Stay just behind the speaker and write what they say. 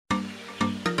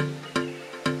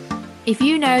If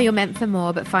you know you're meant for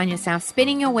more but find yourself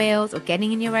spinning your wheels or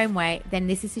getting in your own way, then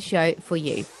this is the show for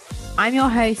you. I'm your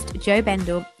host, Jo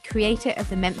Bendel, creator of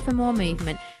the Meant for More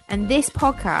movement, and this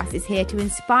podcast is here to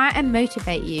inspire and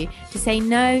motivate you to say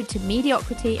no to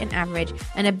mediocrity and average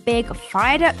and a big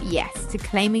fired up yes to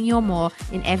claiming your more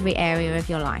in every area of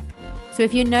your life. So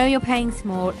if you know you're playing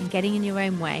small and getting in your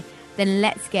own way, then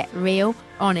let's get real,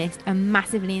 honest, and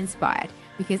massively inspired,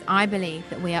 because I believe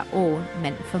that we are all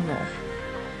meant for more.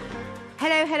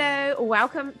 Hello.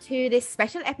 Welcome to this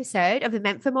special episode of the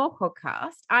Meant for More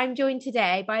podcast. I'm joined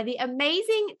today by the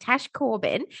amazing Tash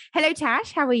Corbin. Hello,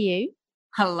 Tash. How are you?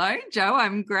 Hello, Jo.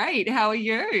 I'm great. How are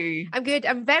you? I'm good.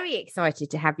 I'm very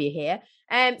excited to have you here.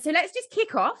 So let's just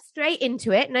kick off straight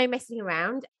into it. No messing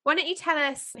around. Why don't you tell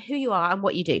us who you are and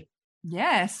what you do?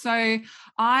 Yeah, so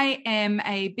I am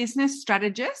a business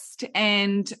strategist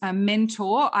and a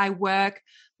mentor. I work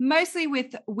mostly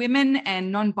with women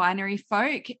and non-binary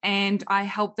folk, and I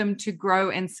help them to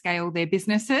grow and scale their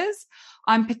businesses.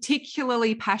 I'm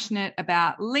particularly passionate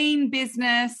about lean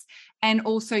business and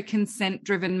also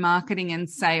consent-driven marketing and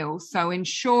sales. So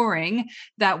ensuring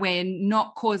that we're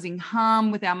not causing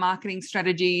harm with our marketing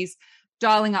strategies,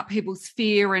 dialing up people's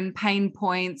fear and pain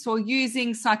points, or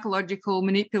using psychological,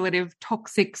 manipulative,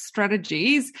 toxic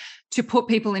strategies to put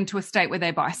people into a state where they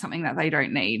buy something that they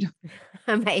don't need.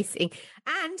 Amazing.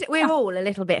 And we're all a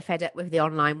little bit fed up with the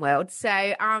online world. So,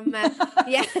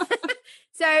 yeah.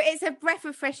 So it's a breath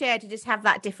of fresh air to just have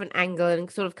that different angle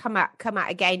and sort of come out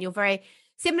again. You're very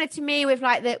similar to me with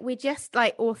like that. We're just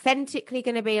like authentically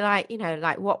going to be like, you know,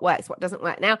 like what works, what doesn't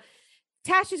work. Now,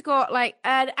 Tash has got like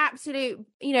an absolute,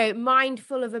 mind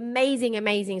full of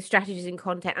amazing strategies and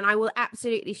content. And I will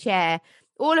absolutely share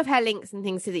all of her links and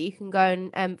things so that you can go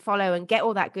and follow and get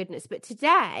all that goodness. But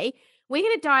today we're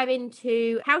going to dive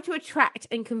into how to attract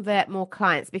and convert more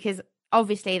clients, because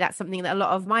obviously that's something that a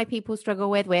lot of my people struggle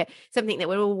with. We're something that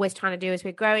we're always trying to do as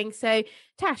we're growing. So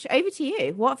Tash, over to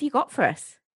you. What have you got for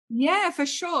us? Yeah, for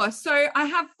sure. So I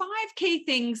have 5 key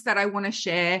things that I want to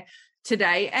share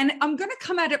today, and I'm going to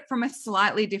come at it from a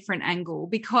slightly different angle,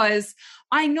 because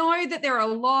I know that there are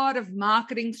a lot of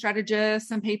marketing strategists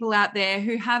and people out there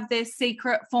who have their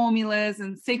secret formulas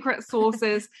and secret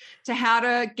sources to how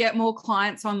to get more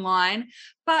clients online.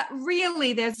 But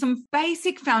really, there's some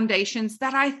basic foundations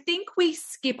that I think we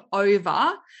skip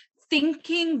over,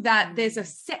 thinking that there's a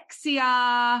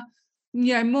sexier,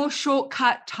 more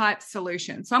shortcut type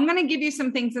solution. So I'm going to give you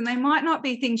some things, and they might not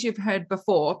be things you've heard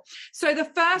before. So the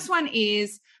first one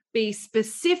is be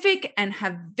specific and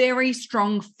have very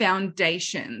strong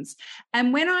foundations.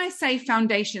 And when I say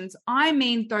foundations, I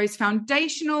mean those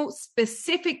foundational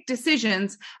specific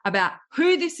decisions about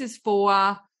who this is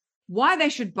for, why they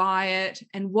should buy it,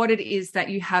 and what it is that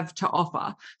you have to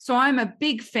offer. So I'm a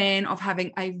big fan of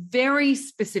having a very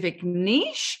specific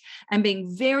niche and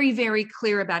being very, very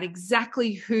clear about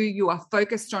exactly who you are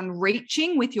focused on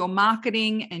reaching with your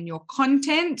marketing and your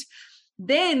content.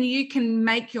 Then you can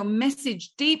make your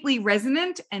message deeply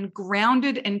resonant and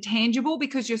grounded and tangible,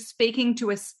 because you're speaking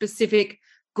to a specific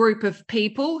group of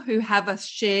people who have a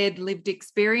shared lived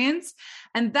experience.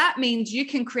 And that means you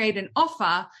can create an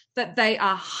offer that they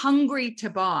are hungry to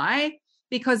buy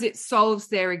because it solves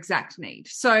their exact need.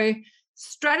 So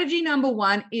strategy number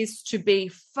 1 is to be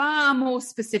far more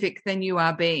specific than you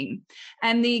are being.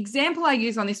 And the example I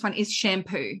use on this one is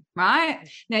shampoo, right?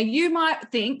 Now, you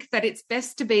might think that it's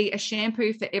best to be a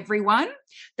shampoo for everyone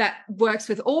that works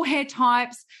with all hair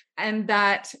types and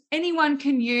that anyone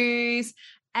can use.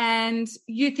 And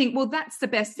you think, well, that's the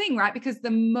best thing, right? Because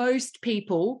the most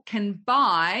people can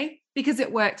buy because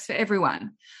it works for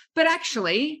everyone. But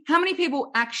actually, how many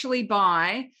people actually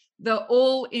buy the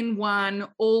all-in-one,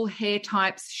 all hair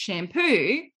types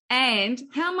shampoo? And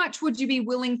how much would you be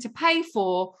willing to pay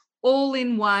for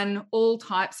all-in-one, all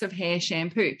types of hair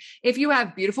shampoo? If you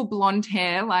have beautiful blonde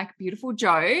hair like beautiful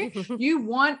Jo, you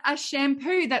want a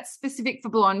shampoo that's specific for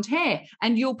blonde hair,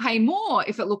 and you'll pay more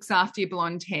if it looks after your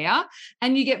blonde hair,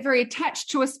 and you get very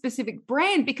attached to a specific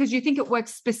brand because you think it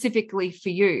works specifically for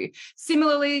you.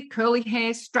 Similarly, curly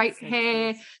hair, straight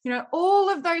hair, all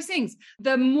of those things.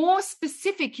 The more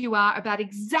specific you are about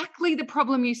exactly the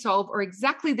problem you solve or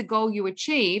exactly the goal you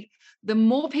achieve, the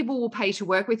more people will pay to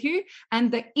work with you,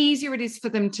 and the easier it is for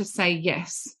them to say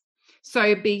yes.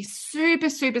 So be super,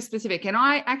 super specific. And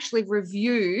I actually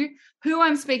review who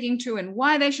I'm speaking to and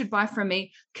why they should buy from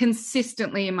me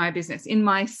consistently in my business. In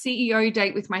my CEO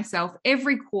date with myself,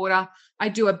 every quarter, I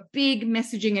do a big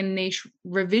messaging and niche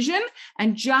revision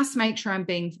and just make sure I'm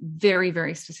being very,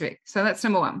 very specific. So that's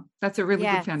number 1. That's a really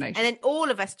good foundation. And then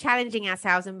all of us challenging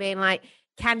ourselves and being like,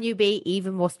 can you be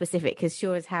even more specific? Because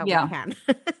sure as hell we can.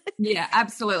 Yeah,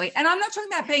 absolutely. And I'm not talking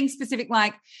about being specific,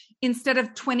 like instead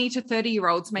of 20 to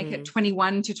 30-year-olds, make it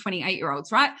 21 to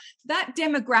 28-year-olds, right? That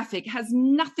demographic has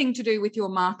nothing to do with your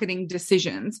marketing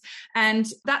decisions. And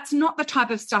that's not the type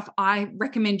of stuff I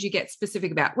recommend you get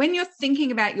specific about. When you're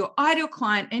thinking about your ideal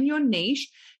client and your niche,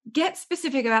 get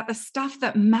specific about the stuff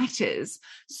that matters.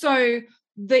 So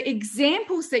the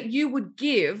examples that you would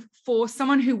give for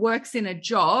someone who works in a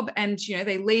job and,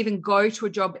 they leave and go to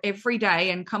a job every day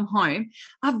and come home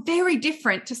are very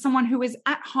different to someone who is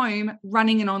at home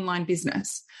running an online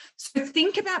business. So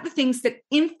think about the things that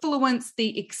influence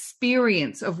the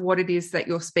experience of what it is that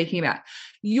you're speaking about.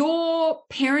 Your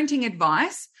parenting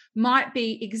advice might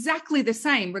be exactly the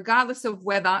same, regardless of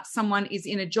whether someone is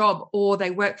in a job or they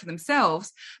work for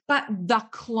themselves, but the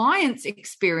client's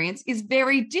experience is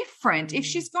very different. If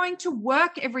she's going to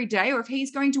work every day or if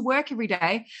he's going to work every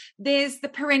day, there's the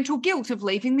parental guilt of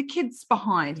leaving the kids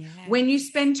behind. Yeah. When you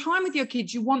spend time with your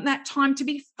kids, you want that time to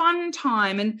be fun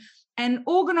time and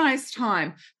organized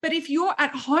time. But if you're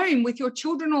at home with your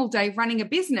children all day running a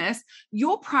business,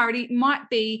 your priority might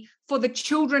be for the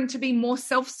children to be more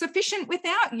self-sufficient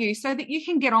without you so that you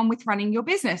can get on with running your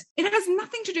business. It has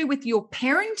nothing to do with your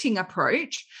parenting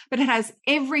approach, but it has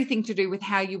everything to do with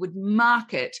how you would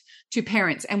market to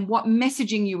parents and what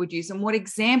messaging you would use and what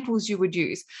examples you would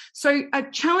use. So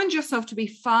challenge yourself to be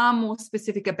far more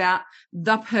specific about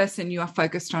the person you are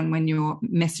focused on when you're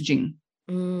messaging.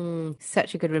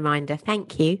 Such a good reminder.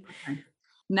 Thank you. Okay.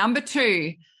 Number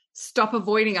 2, stop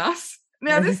avoiding us.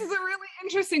 Now, this is a really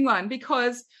interesting one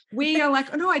because we are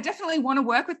like, oh, no, I definitely want to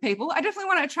work with people. I definitely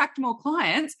want to attract more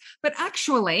clients. But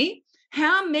actually,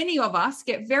 how many of us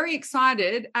get very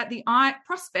excited at the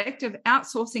prospect of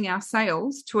outsourcing our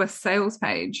sales to a sales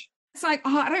page? It's like,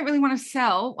 oh, I don't really want to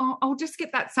sell. I'll just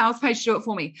get that sales page to do it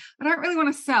for me. I don't really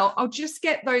want to sell. I'll just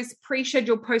get those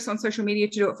pre-scheduled posts on social media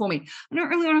to do it for me. I don't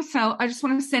really want to sell. I just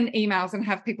want to send emails and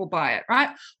have people buy it,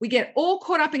 right? We get all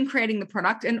caught up in creating the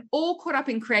product and all caught up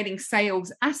in creating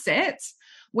sales assets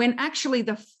when actually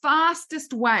the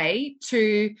fastest way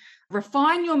to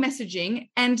refine your messaging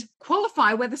and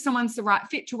qualify whether someone's the right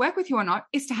fit to work with you or not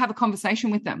is to have a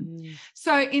conversation with them.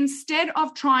 So instead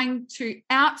of trying to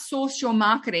outsource your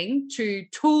marketing to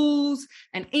tools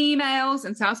and emails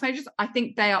and sales pages, I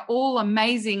think they are all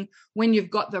amazing when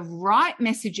you've got the right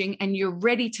messaging and you're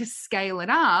ready to scale it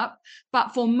up.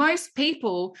 But for most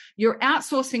people, you're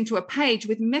outsourcing to a page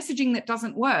with messaging that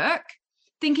doesn't work,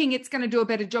 thinking it's going to do a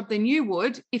better job than you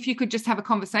would if you could just have a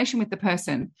conversation with the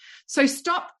person. So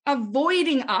stop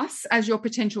avoiding us as your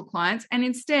potential clients and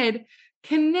instead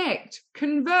connect,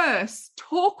 converse,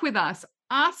 talk with us,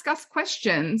 ask us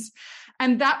questions.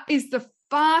 And that is the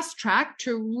fast track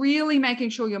to really making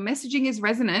sure your messaging is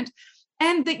resonant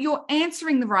and that you're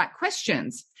answering the right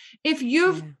questions. If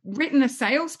you've written a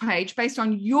sales page based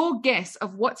on your guess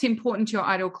of what's important to your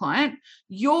ideal client,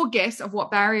 your guess of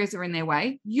what barriers are in their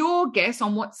way, your guess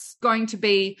on what's going to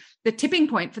be the tipping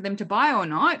point for them to buy or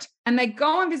not, and they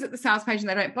go and visit the sales page and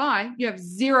they don't buy, you have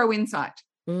zero insight.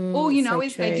 All you know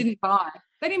is true. They didn't buy.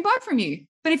 They didn't buy from you.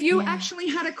 But if you actually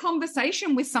had a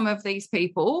conversation with some of these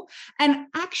people and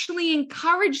actually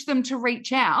encouraged them to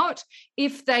reach out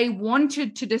if they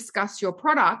wanted to discuss your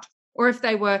product or if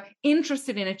they were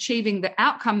interested in achieving the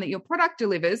outcome that your product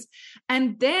delivers,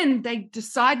 and then they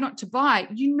decide not to buy,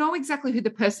 you know exactly who the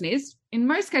person is. In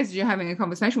most cases, you're having a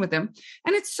conversation with them.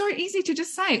 And it's so easy to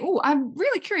just say, oh, I'm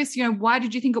really curious, why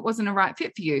did you think it wasn't a right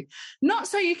fit for you? Not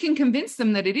so you can convince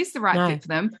them that it is the right fit for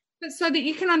them, but so that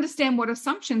you can understand what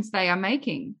assumptions they are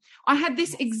making. I had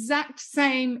this exact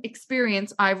same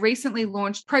experience. I recently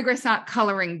launched Progress Art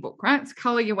coloring book, right? It's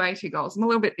Color Your Way to Your Goals. I'm a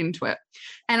little bit into it.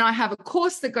 And I have a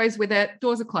course that goes with it.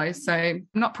 Doors are closed, so I'm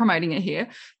not promoting it here.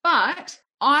 But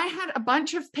I had a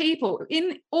bunch of people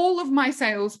in all of my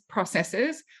sales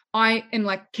processes. I am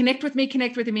like, connect with me,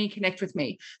 connect with me, connect with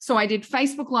me. So I did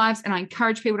Facebook Lives and I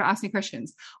encouraged people to ask me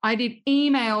questions. I did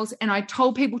emails and I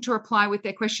told people to reply with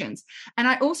their questions. And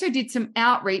I also did some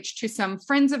outreach to some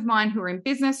friends of mine who are in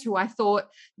business who I thought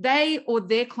they or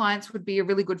their clients would be a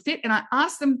really good fit. And I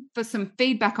asked them for some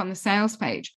feedback on the sales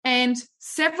page. And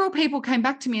several people came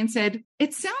back to me and said,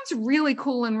 it sounds really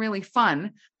cool and really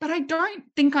fun, but I don't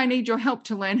think I need your help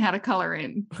to learn how to color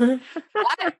in.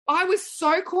 I was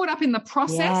so caught up in the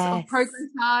process of progress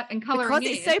art and coloring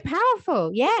because it's so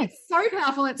powerful. Yes. It's so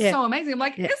powerful. It's so amazing. I'm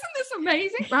like, isn't this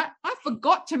amazing? Right? I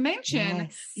forgot to mention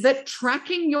that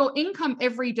tracking your income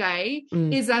every day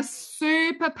is a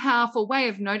super powerful way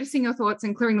of noticing your thoughts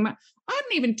and clearing them out. I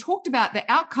hadn't even talked about the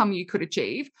outcome you could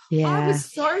achieve. I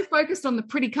was so focused on the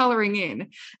pretty coloring in,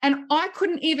 and I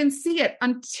couldn't even see it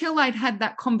until I'd had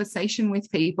that conversation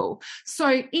with people.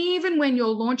 So even when you're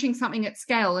launching something at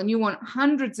scale and you want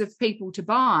hundreds of people to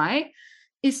buy,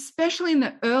 especially in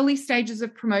the early stages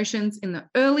of promotions, in the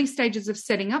early stages of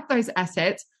setting up those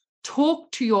assets,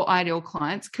 talk to your ideal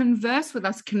clients, converse with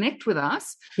us, connect with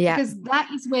us, because that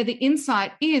is where the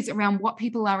insight is around what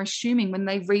people are assuming when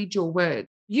they read your words.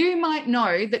 You might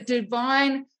know that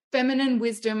divine feminine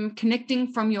wisdom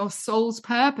connecting from your soul's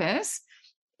purpose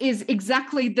is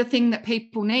exactly the thing that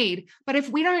people need. But if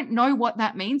we don't know what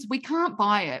that means, we can't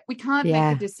buy it. We can't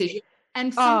make a decision.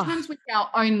 And sometimes with our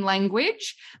own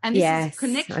language, and this is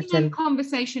connection and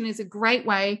conversation is a great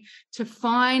way to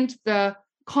find the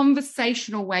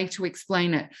conversational way to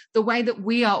explain it, the way that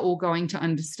we are all going to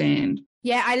understand.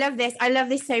 Yeah, I love this. I love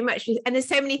this so much. And there's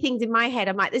so many things in my head.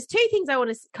 I'm like, there's two things I want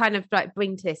to kind of like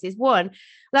bring to this is one,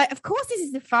 like, of course, this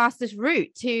is the fastest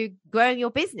route to growing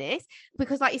your business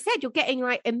because like you said, you're getting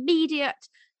like immediate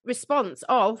response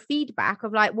of feedback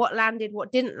of like what landed,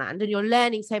 what didn't land, and you're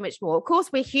learning so much more. Of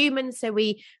course, we're humans, so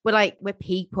we're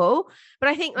people. But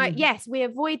I think like, yes, we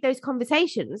avoid those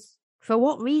conversations. For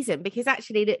what reason? Because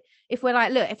actually that if we're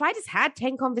like, look, if I just had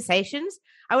 10 conversations,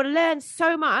 I would have learned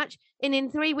so much. And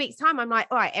in 3 weeks' time, I'm like,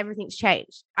 all right, everything's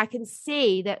changed. I can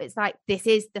see that it's like, this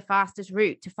is the fastest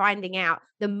route to finding out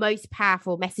the most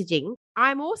powerful messaging.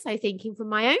 I'm also thinking from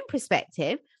my own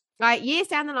perspective, like years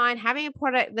down the line, having a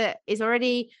product that is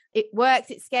already, it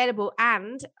works, it's scalable.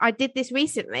 And I did this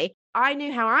recently. I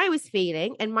knew how I was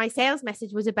feeling and my sales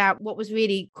message was about what was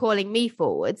really calling me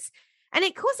forwards. And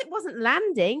of course, it wasn't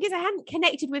landing because I hadn't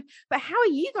connected with, but how are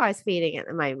you guys feeling at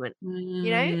the moment? You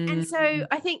know? And so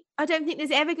I don't think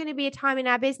there's ever going to be a time in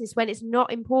our business when it's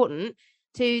not important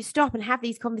to stop and have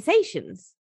these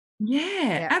conversations.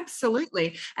 Yeah,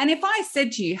 absolutely. And if I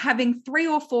said to you, having 3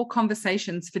 or 4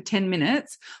 conversations for 10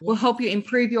 minutes will help you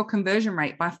improve your conversion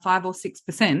rate by 5 or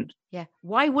 6%. Yeah.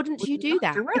 Why wouldn't you do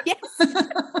that? Yes.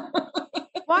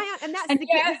 Why? And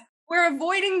that's we're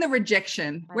avoiding the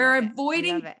rejection. We're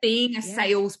avoiding being a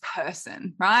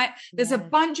salesperson, right? There's a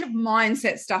bunch of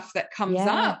mindset stuff that comes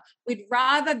up. We'd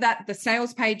rather that the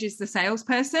sales page is the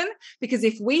salesperson, because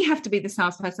if we have to be the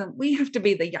salesperson, we have to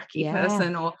be the yucky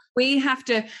person, or we have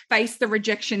to face the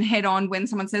rejection head on when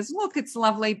someone says, look, it's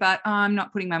lovely, but I'm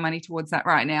not putting my money towards that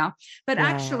right now. But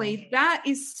actually that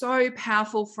is so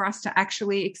powerful for us to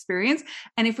actually experience.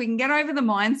 And if we can get over the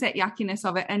mindset yuckiness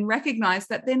of it and recognize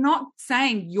that they're not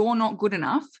saying you're not good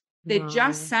enough, they're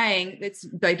just saying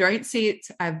they don't see it's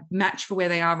a match for where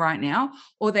they are right now,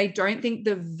 or they don't think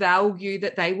the value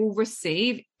that they will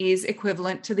receive is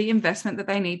equivalent to the investment that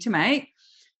they need to make.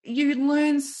 You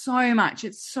learn so much.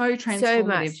 It's so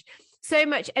transformative. So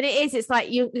much. And it's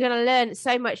like you're going to learn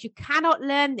so much. You cannot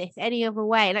learn this any other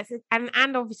way.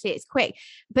 And obviously it's quick.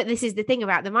 But this is the thing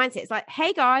about the mindset. It's like,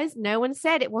 hey, guys, no one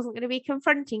said it wasn't going to be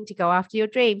confronting to go after your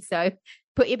dreams. So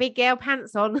put your big girl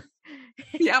pants on.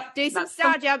 Do some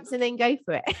star jumps and then go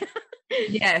for it.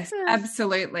 Yes,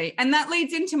 absolutely. And that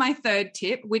leads into my third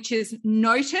tip, which is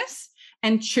notice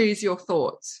and choose your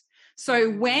thoughts.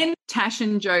 So when Tash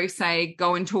and Joe say,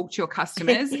 go and talk to your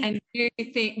customers and you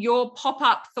think your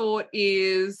pop-up thought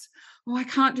is, oh, I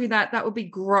can't do that. That would be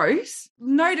gross.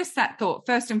 Notice that thought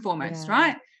first and foremost,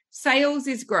 right? Sales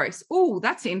is gross. Oh,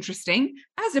 that's interesting.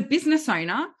 As a business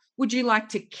owner, would you like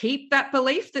to keep that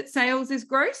belief that sales is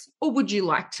gross, or would you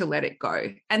like to let it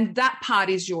go? And that part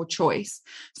is your choice.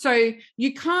 So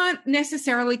you can't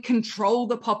necessarily control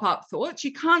the pop-up thoughts.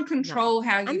 You can't control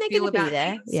how you feel about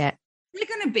it. Yeah. They're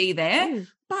going to be there.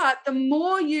 But the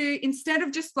more you, instead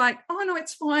of just like, oh, no,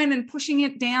 it's fine, and pushing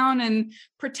it down and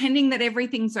pretending that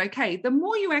everything's okay, the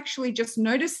more you actually just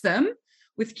notice them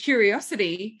with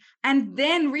curiosity and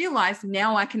then realize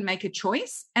now I can make a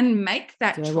choice and make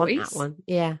that choice. I want that one.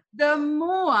 Yeah. The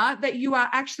more that you are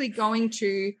actually going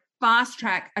to fast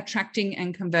track attracting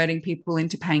and converting people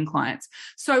into paying clients.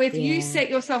 So if you set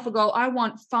yourself a goal, I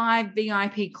want 5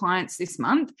 VIP clients this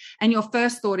month, and your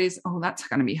first thought is, oh, that's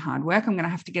going to be hard work. I'm going to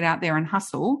have to get out there and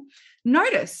hustle.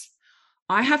 Notice,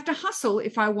 I have to hustle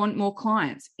if I want more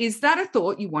clients. Is that a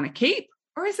thought you want to keep,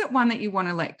 or is it one that you want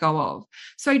to let go of?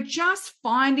 So just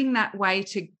finding that way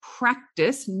to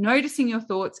practice noticing your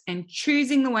thoughts and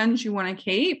choosing the ones you want to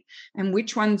keep and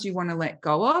which ones you want to let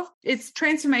go of. It's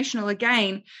transformational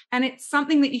again, and it's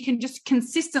something that you can just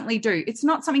consistently do. It's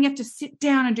not something you have to sit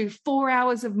down and do 4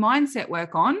 hours of mindset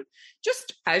work on.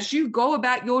 Just as you go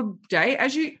about your day,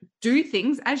 as you do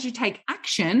things, as you take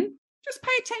action, just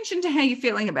pay attention to how you're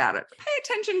feeling about it. Pay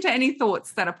attention to any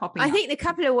thoughts that are popping up. I think the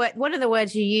couple of words, one of the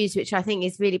words you use, which I think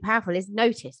is really powerful, is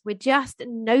notice. We're just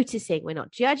noticing. We're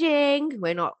not judging.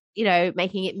 We're not,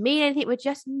 making it mean anything. We're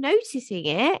just noticing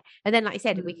it. And then, like I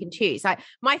said, we can choose. Like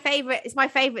my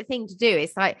favorite thing to do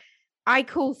is like, I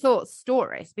call thoughts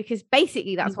stories, because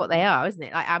basically that's what they are, isn't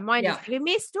it? Like our mind is giving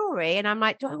me a story and I'm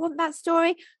like, do I want that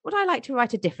story? Would I like to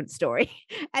write a different story?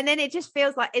 And then it just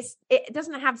feels like it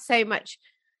doesn't have so much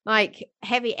like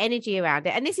heavy energy around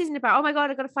it. And this isn't about, oh my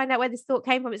God, I've got to find out where this thought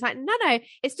came from. It's like, no,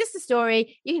 it's just a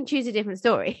story. You can choose a different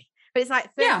story. But it's like,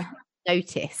 first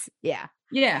notice.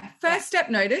 Yeah. First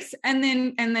step, notice, and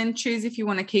then choose if you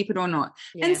want to keep it or not.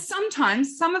 Yeah. And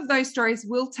sometimes some of those stories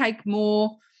will take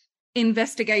more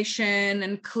investigation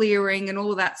and clearing and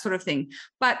all of that sort of thing.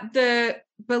 But the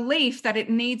belief that it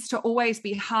needs to always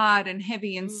be hard and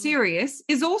heavy and serious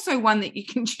is also one that you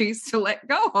can choose to let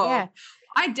go of. Yeah.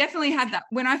 I definitely had that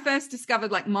when I first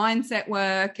discovered like mindset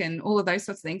work and all of those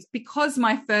sorts of things, because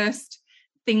my first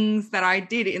things that I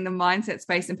did in the mindset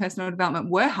space and personal development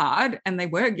were hard and they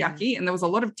were yucky and there was a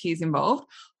lot of tears involved.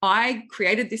 I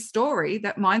created this story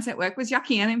that mindset work was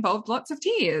yucky and involved lots of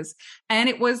tears. And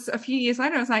it was a few years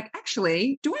later, I was like,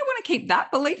 actually, do I want to keep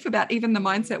that belief about even the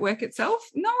mindset work itself?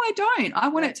 No, I don't. I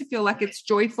want it to feel like it's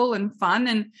joyful and fun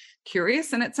and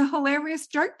curious. And it's a hilarious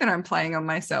joke that I'm playing on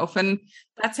myself. And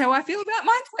that's how I feel about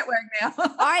mindset work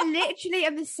now. I literally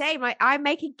am the same. I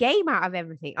make a game out of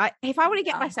everything. If I want to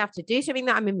get myself to do something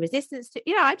that I'm in resistance to,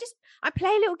 I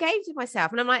play little games with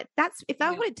myself. And I'm like, if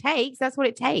that's what it takes, that's what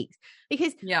it takes.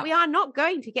 Because we are not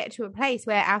going to get to a place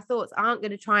where our thoughts aren't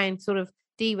going to try and sort of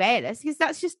derail us, because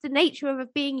that's just the nature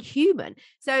of being human.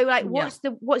 So like,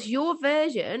 what's your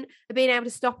version of being able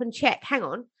to stop and check? Hang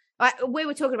on. We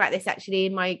were talking about this actually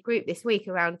in my group this week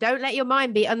around don't let your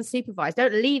mind be unsupervised.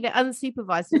 Don't leave it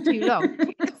unsupervised for too long.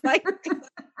 It's like,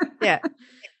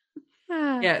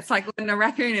 it's like letting a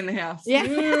raccoon in the house.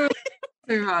 Yeah.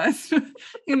 Too much.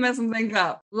 You mess some things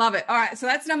up. Love it. All right. So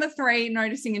that's number 3,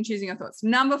 noticing and choosing your thoughts.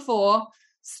 Number 4,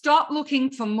 stop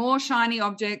looking for more shiny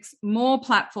objects, more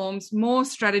platforms, more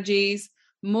strategies,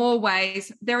 more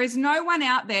ways. There is no one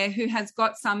out there who has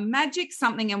got some magic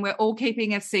something and we're all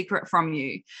keeping a secret from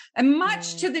you. And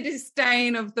much to the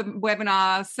disdain of the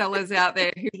webinar sellers out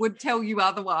there who would tell you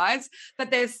otherwise,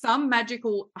 that there's some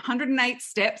magical 108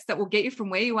 steps that will get you from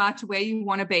where you are to where you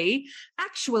want to be.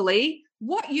 Actually,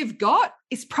 what you've got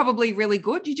is probably really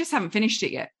good. You just haven't finished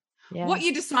it yet. Yeah. What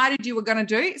you decided you were going to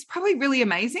do is probably really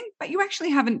amazing, but you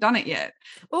actually haven't done it yet.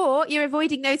 Or you're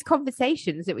avoiding those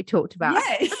conversations that we talked about.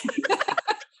 Yeah.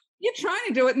 You're trying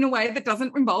to do it in a way that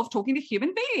doesn't involve talking to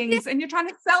human beings, and you're trying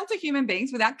to sell to human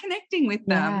beings without connecting with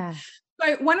them. Yeah.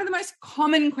 So one of the most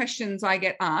common questions I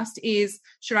get asked is,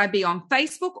 should I be on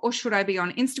Facebook or should I be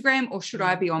on Instagram or should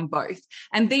I be on both?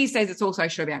 And these days it's also,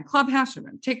 should I be on Clubhouse, should I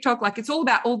be on TikTok? Like it's all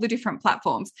about all the different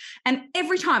platforms. And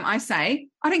every time I say,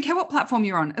 I don't care what platform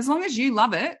you're on, as long as you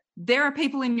love it, there are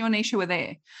people in your niche who are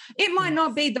there. It might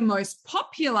not be the most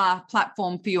popular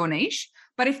platform for your niche,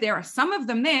 but if there are some of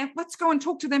them there, let's go and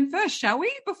talk to them first, shall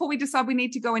we? Before we decide we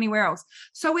need to go anywhere else.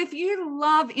 So if you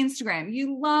love Instagram,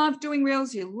 you love doing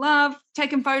reels, you love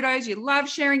taking photos, you love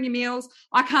sharing your meals.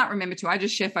 I can't remember to. I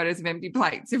just share photos of empty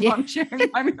plates if I'm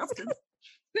sharing my meals. As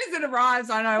soon as it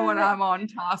arrives, I know what I'm on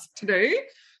task to do.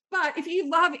 But if you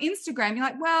love Instagram, you're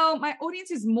like, well, my audience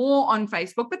is more on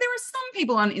Facebook, but there are some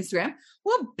people on Instagram.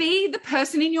 Well, be the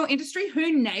person in your industry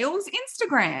who nails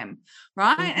Instagram,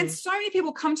 right? Mm-hmm. And so many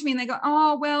people come to me and they go,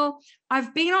 oh, well,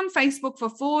 I've been on Facebook for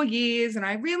 4 years and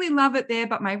I really love it there,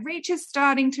 but my reach is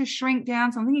starting to shrink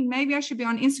down. So I'm thinking maybe I should be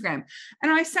on Instagram.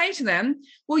 And I say to them,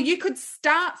 well, you could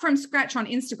start from scratch on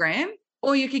Instagram,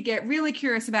 or you could get really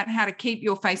curious about how to keep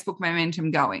your Facebook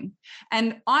momentum going.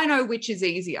 And I know which is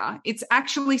easier. It's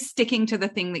actually sticking to the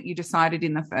thing that you decided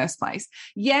in the first place.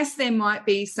 Yes, there might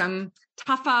be some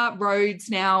tougher roads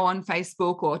now on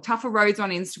Facebook or tougher roads on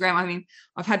Instagram. I mean,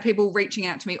 I've had people reaching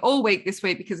out to me all week this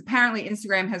week because apparently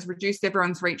Instagram has reduced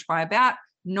everyone's reach by about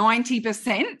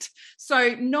 90%.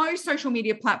 So no social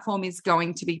media platform is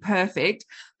going to be perfect.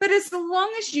 But as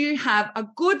long as you have a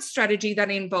good strategy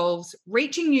that involves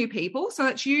reaching new people, so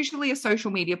that's usually a social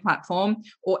media platform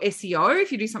or SEO,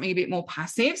 if you do something a bit more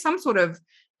passive, some sort of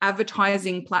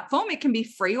advertising platform. It can be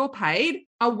free or paid,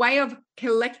 a way of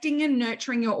collecting and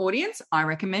nurturing your audience. I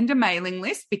recommend a mailing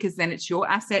list because then it's your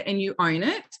asset and you own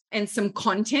it, and some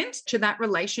content to that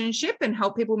relationship and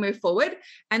help people move forward.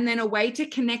 And then a way to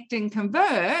connect and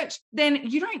convert. Then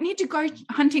you don't need to go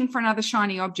hunting for another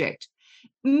shiny object.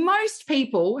 Most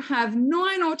people have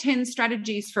 9 or 10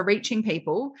 strategies for reaching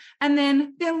people, and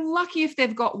then they're lucky if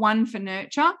they've got one for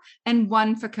nurture and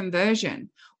one for conversion.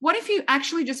 What if you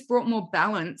actually just brought more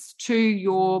balance to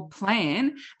your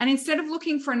plan, and instead of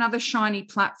looking for another shiny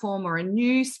platform or a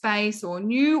new space or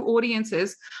new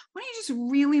audiences, why don't you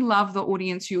just really love the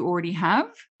audience you already have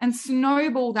and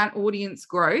snowball that audience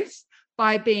growth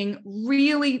by being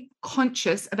really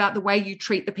conscious about the way you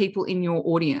treat the people in your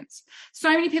audience? So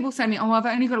many people say to me, oh, I've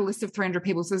only got a list of 300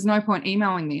 people, so there's no point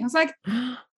emailing me. I was like,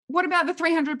 what about the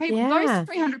 300 people? Yeah. Those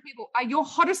 300 people are your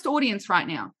hottest audience right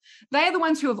now. They are the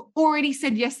ones who have already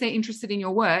said, yes, they're interested in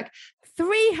your work.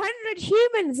 300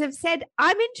 humans have said,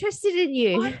 I'm interested in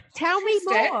you. Tell me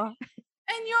more.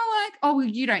 And you're like, oh, well,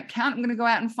 you don't count. I'm going to go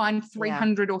out and find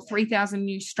 300 or 3,000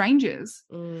 new strangers.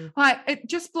 Like, it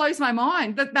just blows my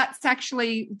mind that that's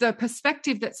actually the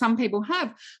perspective that some people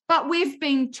have. But we've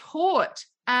been taught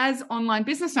as online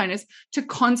business owners to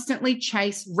constantly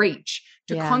chase reach,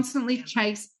 to constantly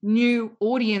chase new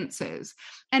audiences.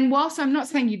 And whilst I'm not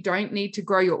saying you don't need to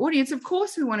grow your audience, of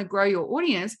course we want to grow your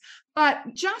audience, but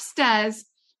just as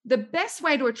the best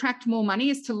way to attract more money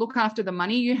is to look after the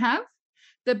money you have,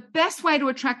 the best way to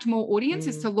attract more audience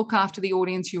is to look after the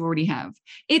audience you already have.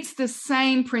 It's the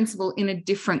same principle in a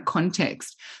different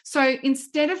context. So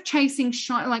instead of chasing,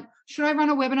 like, should I run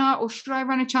a webinar or should I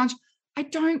run a challenge? I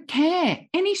don't care.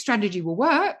 Any strategy will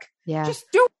work. Yeah. Just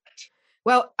do it.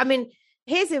 Well, I mean,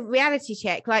 here's a reality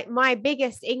check. Like, my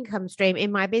biggest income stream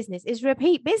in my business is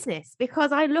repeat business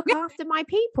because I look after my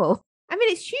people. I mean,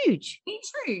 it's huge.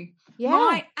 It's true. Yeah.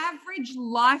 My average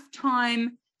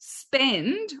lifetime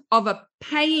spend of a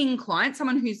paying client,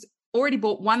 someone who's already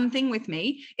bought one thing with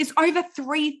me, is over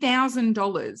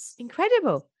 $3,000.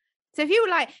 Incredible. So if you were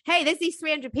like, hey, there's these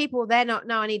 300 people, they're not,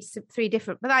 no, I need 3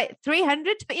 different, but like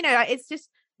 300, you know, like, it's just,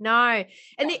 no.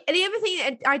 And the other thing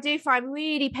that I do find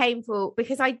really painful,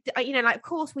 because I, you know, like, of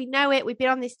course we know it, we've been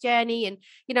on this journey, and,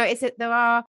 you know, it's that there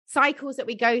are cycles that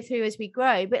we go through as we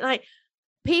grow, but like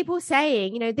people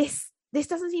saying, you know, this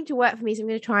doesn't seem to work for me, so I'm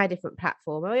going to try a different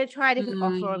platform. I'm going to try a different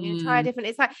offer. I'm going to try a different.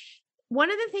 It's like one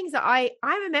of the things that I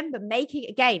remember making,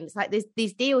 again, it's like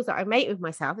these deals that I make with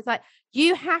myself. It's like,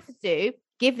 you have to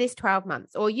give this 12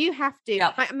 months, or you have to,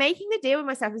 like, making the deal with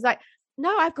myself is like,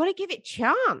 no, I've got to give it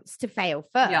chance to fail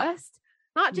first.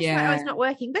 Not just like, oh, it's not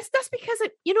working. But that's because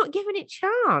you're not giving it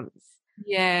chance.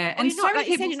 Yeah. Or and so not, like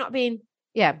you said, you're not being,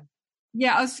 Yeah,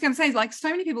 I was just going to say, like, so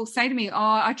many people say to me, oh,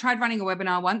 I tried running a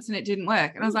webinar once and it didn't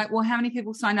work. And I was like, well, how many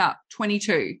people signed up?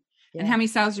 22. And how many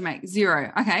sales did you make?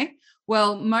 0. Okay.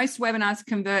 Well, most webinars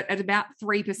convert at about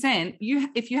 3%.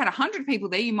 If you had 100 people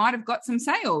there, you might have got some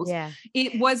sales. Yeah.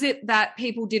 Was it that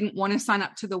people didn't want to sign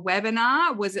up to the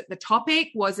webinar? Was it the topic?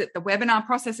 Was it the webinar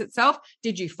process itself?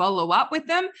 Did you follow up with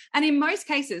them? And in most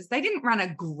cases, they didn't run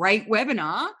a great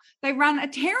webinar. They ran a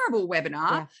terrible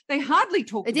webinar. Yeah. They hardly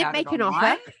talked about it. They didn't make an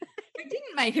offer. They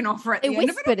didn't make an offer at the end of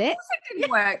it. Whispered it. Of course it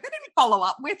didn't work. They didn't follow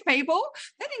up with people.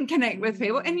 They didn't connect with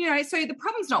people. And, you know, so the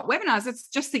problem's not webinars. It's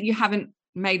just that you haven't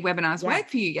made webinars work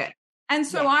for you yet. And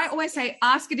so I always say,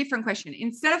 ask a different question.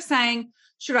 Instead of saying,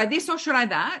 should I this or should I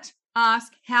that?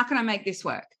 Ask, how can I make this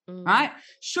work? Right?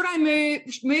 Should I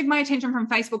move my attention from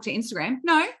Facebook to Instagram?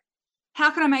 No.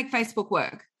 How can I make Facebook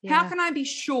work? Yeah. How can I be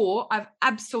sure I've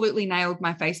absolutely nailed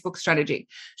my Facebook strategy?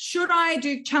 Should I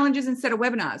do challenges instead of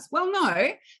webinars? Well,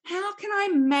 no. How can I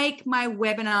make my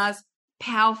webinars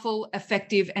powerful,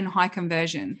 effective, and high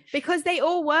conversion? Because they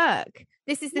all work.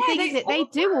 This is the thing, is that they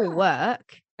do all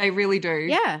work. They really do.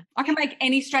 Yeah. I can make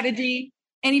any strategy,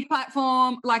 any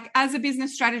platform. Like, as a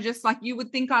business strategist, like, you would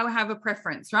think I would have a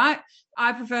preference, right?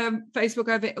 I prefer Facebook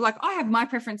over, like, I have my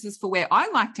preferences for where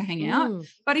I like to hang out.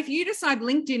 But if you decide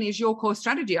LinkedIn is your core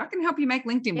strategy, I can help you make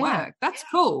LinkedIn work. That's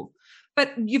cool.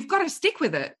 But you've got to stick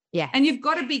with it. Yeah. And you've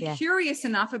got to be curious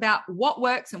enough about what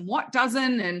works and what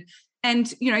doesn't,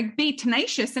 and, you know, be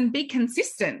tenacious and be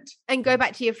consistent. And go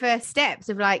back to your first steps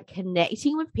of, like,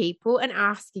 connecting with people and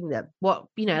asking them what,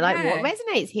 you know, like, what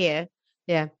resonates here.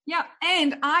 Yeah. Yeah.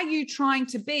 And are you trying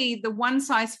to be the one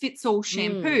size fits all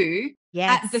shampoo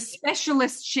at the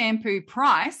specialist shampoo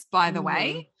price, by the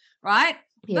way, right?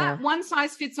 Yeah. That one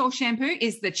size fits all shampoo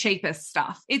is the cheapest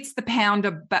stuff. It's the pound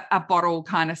a bottle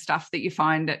kind of stuff that you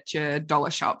find at your dollar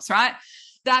shops, right?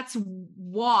 That's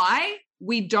why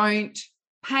we don't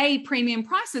pay premium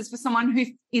prices for someone who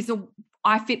is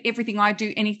I fit everything, I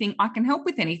do anything, I can help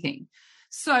with anything.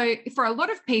 So for a lot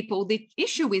of people, the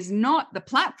issue is not the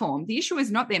platform. The issue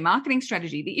is not their marketing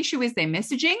strategy. The issue is their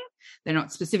messaging. They're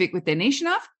not specific with their niche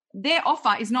enough. Their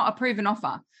offer is not a proven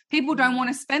offer. People don't want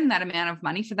to spend that amount of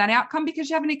money for that outcome because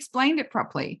you haven't explained it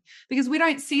properly, because we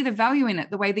don't see the value in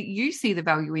it the way that you see the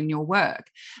value in your work.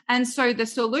 And so the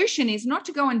solution is not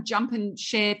to go and jump and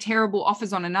share terrible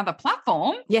offers on another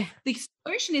platform. Yeah. The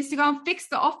solution is to go and fix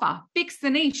the offer, fix the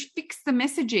niche, fix the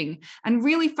messaging, and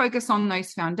really focus on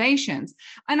those foundations.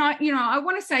 And I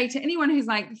want to say to anyone who's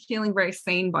like feeling very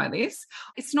seen by this,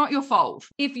 it's not your fault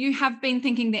if you have been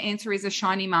thinking the answer is a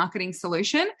shiny marketing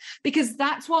solution, because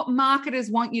that's what marketers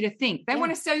want you to think. They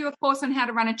want to sell you a course on how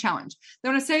to run a challenge. They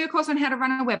want to sell you a course on how to run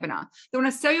a webinar. They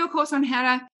want to sell you a course on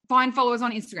how to find followers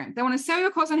on Instagram. They want to sell you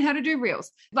a course on how to do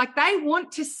reels. Like, they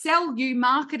want to sell you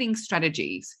marketing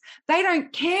strategies. They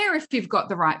don't care if you've got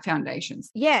the right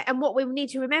foundations. Yeah. And what we need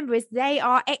to remember is they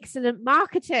are excellent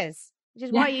marketers, which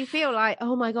is why you feel like,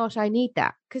 oh my gosh, I need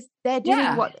that, because they're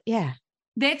doing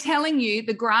They're telling you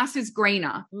the grass is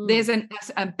greener. There's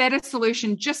a better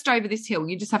solution just over this hill.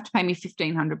 You just have to pay me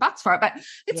 $1,500 for it, but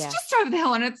it's just over the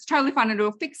hill and it's totally fine and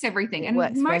it'll fix everything.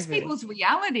 And most people's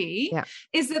reality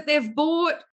is that they've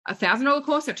bought a $1,000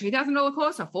 course, a $2,000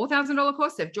 course, a $4,000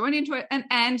 course. They've joined into it,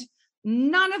 and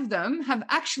none of them have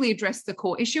actually addressed the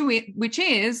core issue, which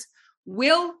is,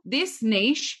 will this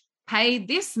niche pay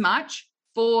this much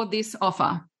for this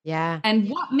offer? Yeah. And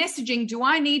what messaging do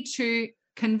I need to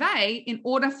convey in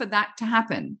order for that to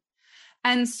happen?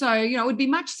 And so, it would be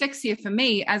much sexier for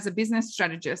me as a business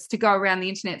strategist to go around the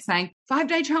internet saying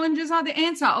 5-day challenges are the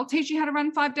answer. I'll teach you how to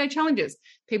run 5-day challenges.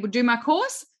 People do my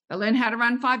course. They learn how to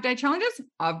run 5-day challenges.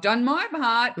 I've done my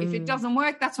part. If it doesn't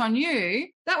work, that's on you.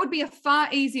 That would be a far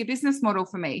easier business model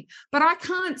for me. But I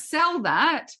can't sell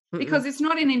that because it's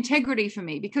not in integrity for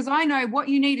me, because I know what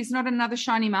you need is not another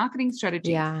shiny marketing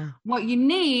strategy. Yeah. What you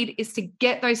need is to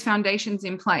get those foundations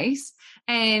in place.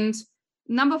 And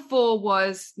number 4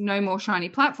 was no more shiny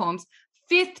platforms.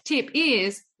 5th tip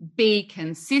is be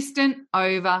consistent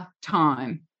over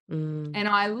time. And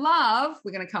I love,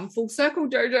 we're going to come full circle,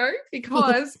 Jojo,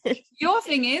 because your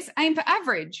thing is aim for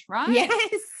average, right? Yes.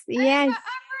 Aim for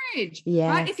average. Yes.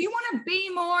 Right? If you want to be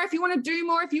more, if you want to do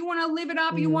more, if you want to live it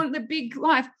up, you want the big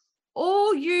life,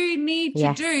 all you need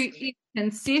to do is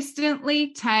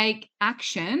consistently take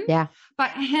action. Yeah.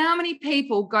 But how many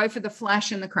people go for the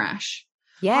flash and the crash?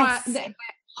 Yes. They're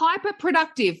hyper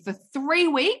productive for 3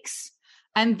 weeks.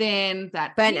 And then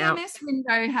that PMS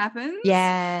window happens.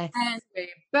 Yes. And we're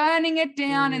burning it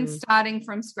down and starting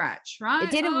from scratch, right?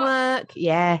 It didn't work.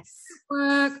 Yes. It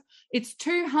didn't work. It's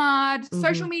too hard.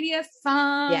 Social media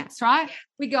sucks, right?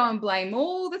 We go and blame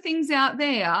all the things out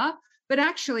there. But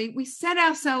actually, we set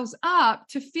ourselves up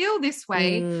to feel this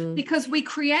way because we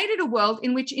created a world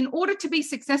in which, in order to be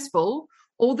successful,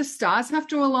 all the stars have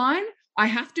to align. I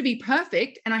have to be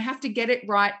perfect and I have to get it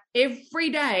right every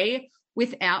day.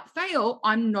 Without fail,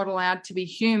 I'm not allowed to be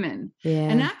human. Yeah.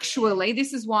 And actually,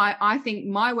 this is why I think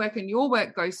my work and your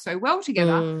work goes so well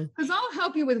together, because I'll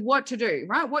help you with what to do,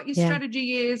 right? What your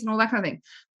strategy is and all that kind of thing.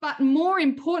 But more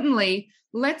importantly,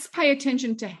 let's pay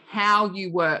attention to how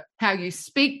you work, how you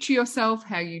speak to yourself,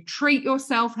 how you treat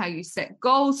yourself, how you set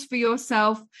goals for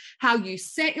yourself, how you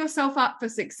set yourself up for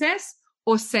success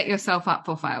or set yourself up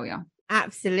for failure.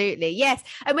 Absolutely. Yes.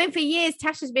 And when for years,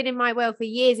 Tash has been in my world for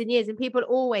years and years, and people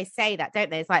always say that,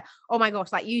 don't they? It's like, oh my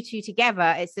gosh, like you two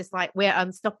together, it's just like we're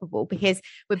unstoppable because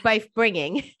we're both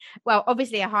bringing, well,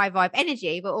 obviously a high vibe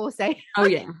energy, but also. Oh,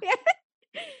 yeah.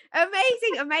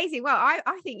 Amazing. Well,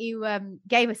 I think you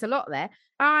gave us a lot there.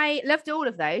 I loved all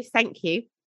of those. Thank you.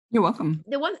 You're welcome.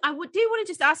 The one do want to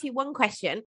just ask you one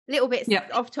question, a little bit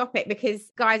off topic,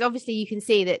 because guys, obviously you can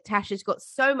see that Tash has got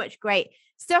so much great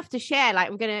stuff to share. Like,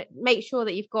 I'm going to make sure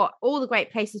that you've got all the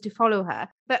great places to follow her.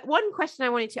 But one question I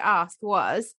wanted to ask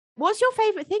was, what's your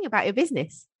favorite thing about your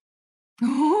business?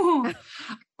 Oh,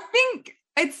 I think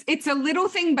it's a little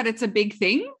thing, but it's a big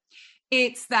thing.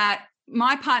 It's that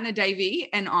my partner Davey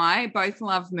and I both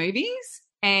love movies,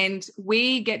 and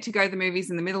we get to go to the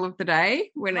movies in the middle of the day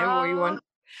whenever we want.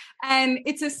 And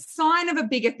it's a sign of a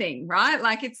bigger thing, right?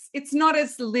 Like it's not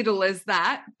as little as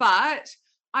that, but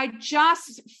I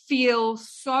just feel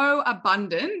so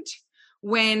abundant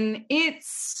when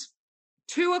it's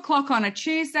 2:00 on a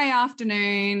Tuesday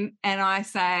afternoon and I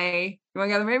say, you want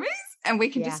to go to the movies? And we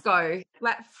can just go.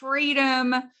 That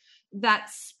freedom, that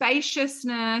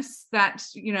spaciousness, that,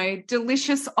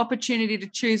 delicious opportunity to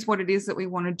choose what it is that we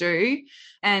want to do,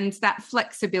 and that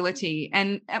flexibility.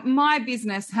 And my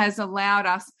business has allowed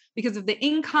us, because of the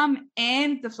income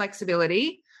and the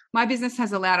flexibility, my business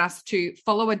has allowed us to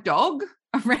follow a dog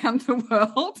around the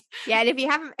world. Yeah, and if you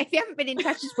haven't been in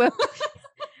Tash's world,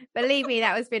 Believe me,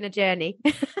 that has been a journey.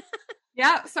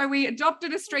 Yeah, so we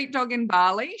adopted a street dog in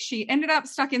Bali. She ended up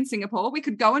stuck in Singapore. We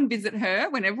could go and visit her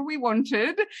whenever we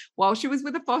wanted while she was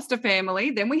with a foster family.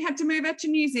 Then we had to move her to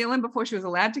New Zealand before she was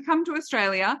allowed to come to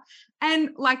Australia.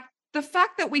 And like the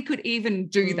fact that we could even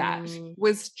do that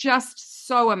was just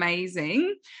so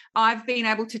amazing. I've been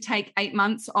able to take 8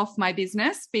 months off my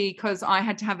business because I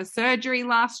had to have a surgery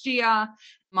last year.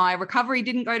 My recovery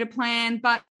didn't go to plan,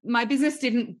 but my business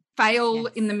didn't fail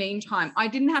in the meantime. I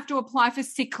didn't have to apply for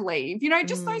sick leave,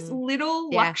 just those little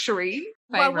luxury.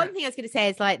 Well, one thing I was going to say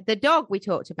is like the dog we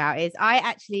talked about is I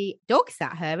actually dog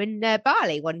sat her in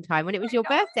Bali one time when it was your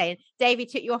birthday, and Davey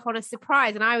took you off on a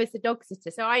surprise, and I was the dog sitter.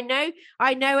 So I know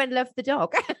and love the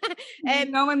dog.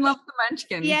 Know and love the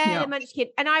munchkin. Yeah, the munchkin.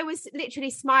 And I was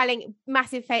literally smiling,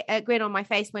 massive grin on my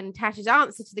face when Tash's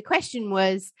answer to the question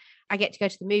was, I get to go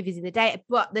to the movies in the day,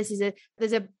 but there's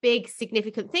a big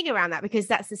significant thing around that because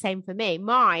that's the same for me.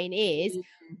 Mine is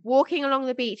walking along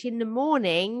the beach in the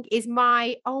morning is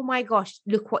my, oh my gosh,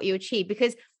 look what you achieved,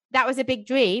 because that was a big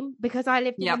dream because I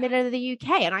lived in the middle of the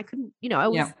UK and I couldn't, I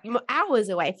was hours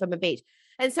away from a beach.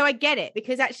 And so I get it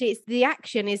because actually it's the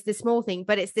action is the small thing,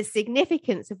 but it's the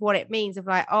significance of what it means of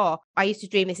like, oh, I used to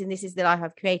dream this and this is the life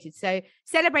I've created. So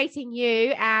celebrating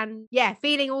you and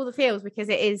feeling all the feels because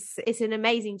it's an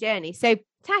amazing journey. So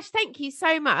Tash, thank you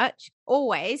so much.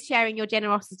 Always sharing your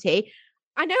generosity.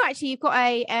 I know actually you've got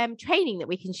a training that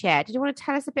we can share. Did you want to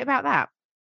tell us a bit about that?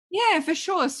 Yeah, for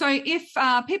sure. So if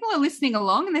people are listening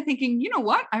along and they're thinking, you know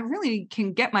what, I really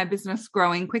can get my business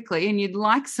growing quickly and you'd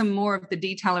like some more of the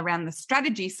detail around the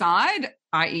strategy side,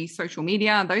 i.e. social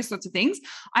media, those sorts of things,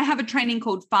 I have a training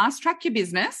called Fast Track Your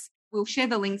Business. We'll share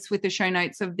the links with the show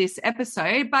notes of this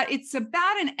episode, but it's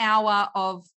about an hour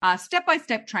of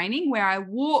step-by-step training where I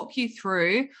walk you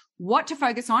through what to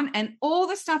focus on and all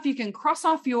the stuff you can cross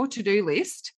off your to-do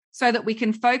list so that we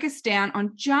can focus down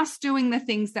on just doing the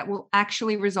things that will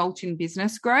actually result in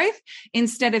business growth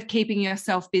instead of keeping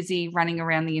yourself busy running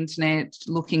around the internet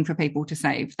looking for people to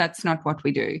save. That's not what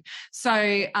we do. So,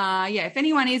 if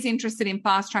anyone is interested in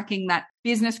fast tracking that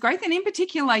business growth and in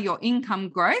particular your income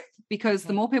growth, because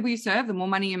the more people you serve, the more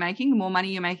money you're making, the more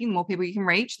money you're making, the more people you can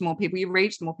reach, the more people you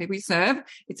reach, the more people you serve.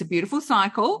 It's a beautiful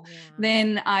cycle.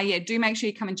 Then, do make sure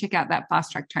you come and check out that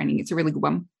fast track training. It's a really good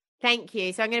one. Thank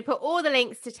you. So I'm going to put all the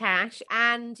links to Tash.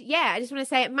 And I just want to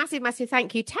say a massive, massive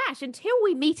thank you, Tash, until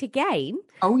we meet again.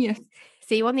 Oh, yes.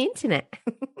 See you on the internet.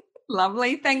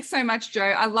 Lovely. Thanks so much, Jo.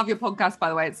 I love your podcast, by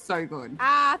the way. It's so good.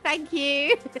 Thank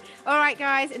you. All right,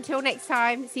 guys. Until next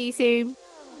time. See you soon.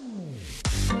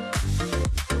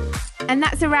 And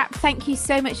that's a wrap. Thank you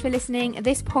so much for listening.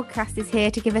 This podcast is here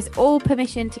to give us all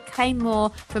permission to claim more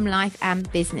from life and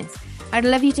business. I'd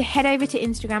love you to head over to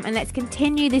Instagram and let's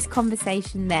continue this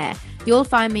conversation there. You'll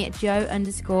find me at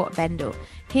Jo_Bendel.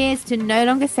 Here's to no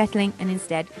longer settling and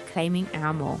instead claiming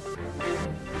our more.